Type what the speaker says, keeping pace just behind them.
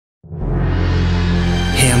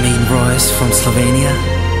Royce from Slovenia,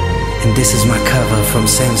 and this is my cover from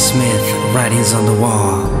Sam Smith, Writings on the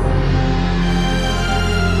Wall.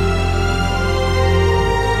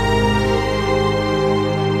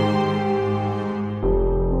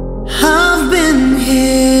 I've been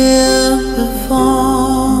here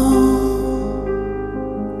before,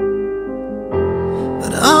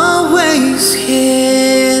 but always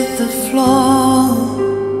hit the floor.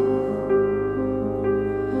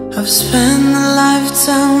 I've spent a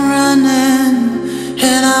lifetime running,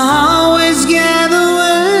 and I always get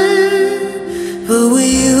away. But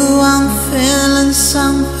with you I'm feeling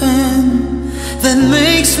something that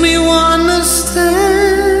makes me wanna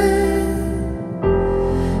stay.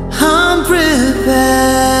 I'm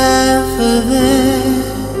prepared for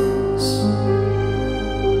this.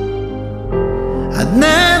 I'd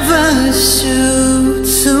never shoot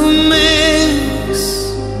to miss,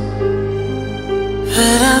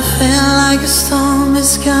 but I feel like a storm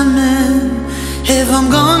is coming if I'm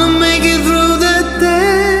gonna make it through the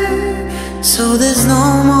day. So there's no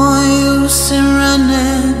more use in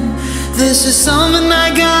running. This is something I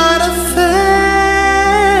gotta face.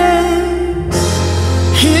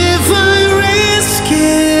 If I risk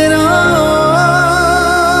it all,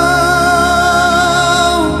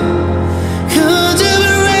 could you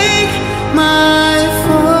break my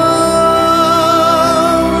fall?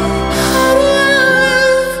 How do I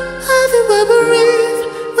live? How do I breathe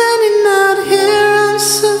when you're not here? I'm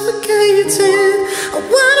suffocating. I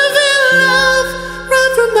wanna feel love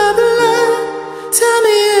right from my blood. Tell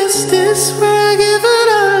me, is this where I give it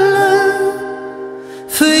all up?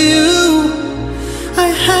 For you, I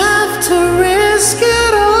have to risk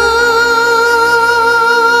it all,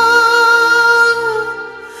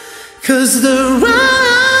 'cause the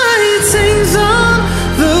writing's on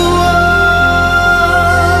the wall.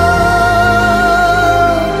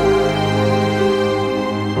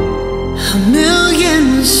 A million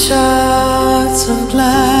shards of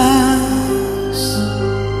glass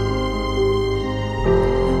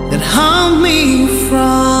that harm me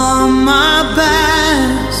from my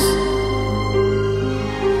past.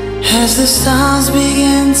 As the stars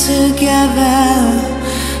begin to gather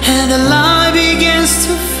and the light begins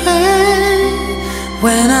to fade,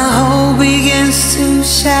 when our hope begins to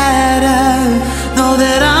shatter, know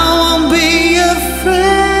that I won't be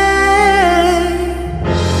afraid.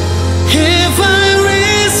 If I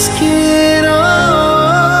risk it all,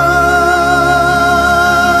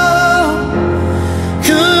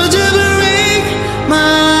 could you break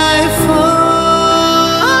my fall?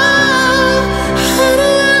 How do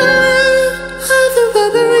I live? How do I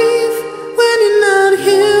breathe when you're not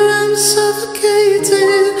here? I'm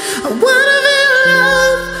suffocating. I wanna feel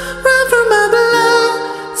love run from my blood.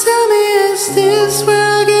 Tell me, is this where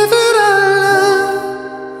I give it all up?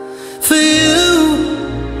 For you,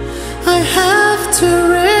 I have to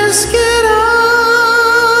risk it all,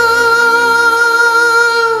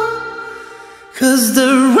 'cause the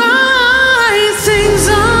writing's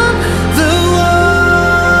on the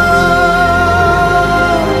wall.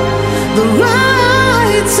 The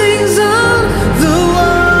writing's on the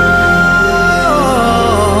wall.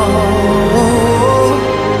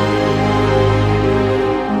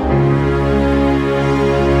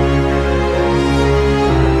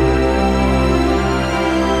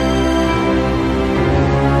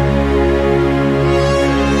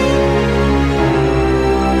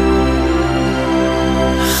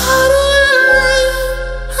 How do I live?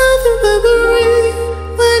 How do I breathe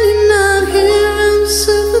when you're not here? I'm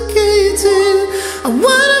suffocating. I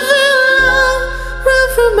wanna feel love run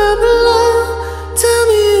from my blood. Tell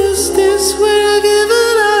me, is this where I give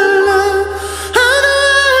it all up? How do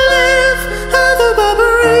I live? How do I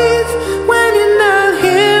breathe when you're not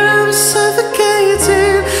here? I'm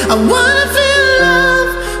suffocating. I wanna feel love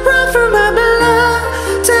run from my blood.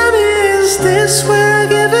 Tell me, is this where I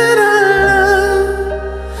give it all up?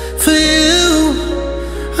 For you,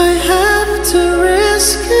 I have to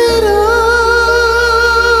risk it all,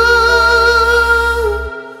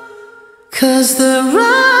 'cause the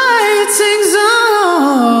writing's on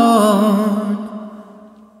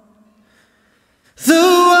the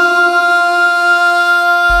wall.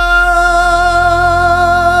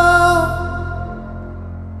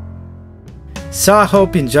 So I hope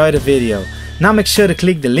you enjoyed the video. Now make sure to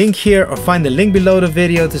click the link here or find the link below the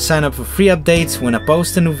video to sign up for free updates when I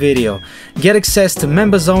post a new video. Get access to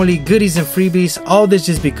members only, goodies and freebies, all this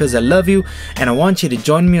just because I love you and I want you to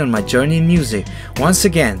join me on my journey in music. Once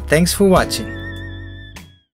again, thanks for watching.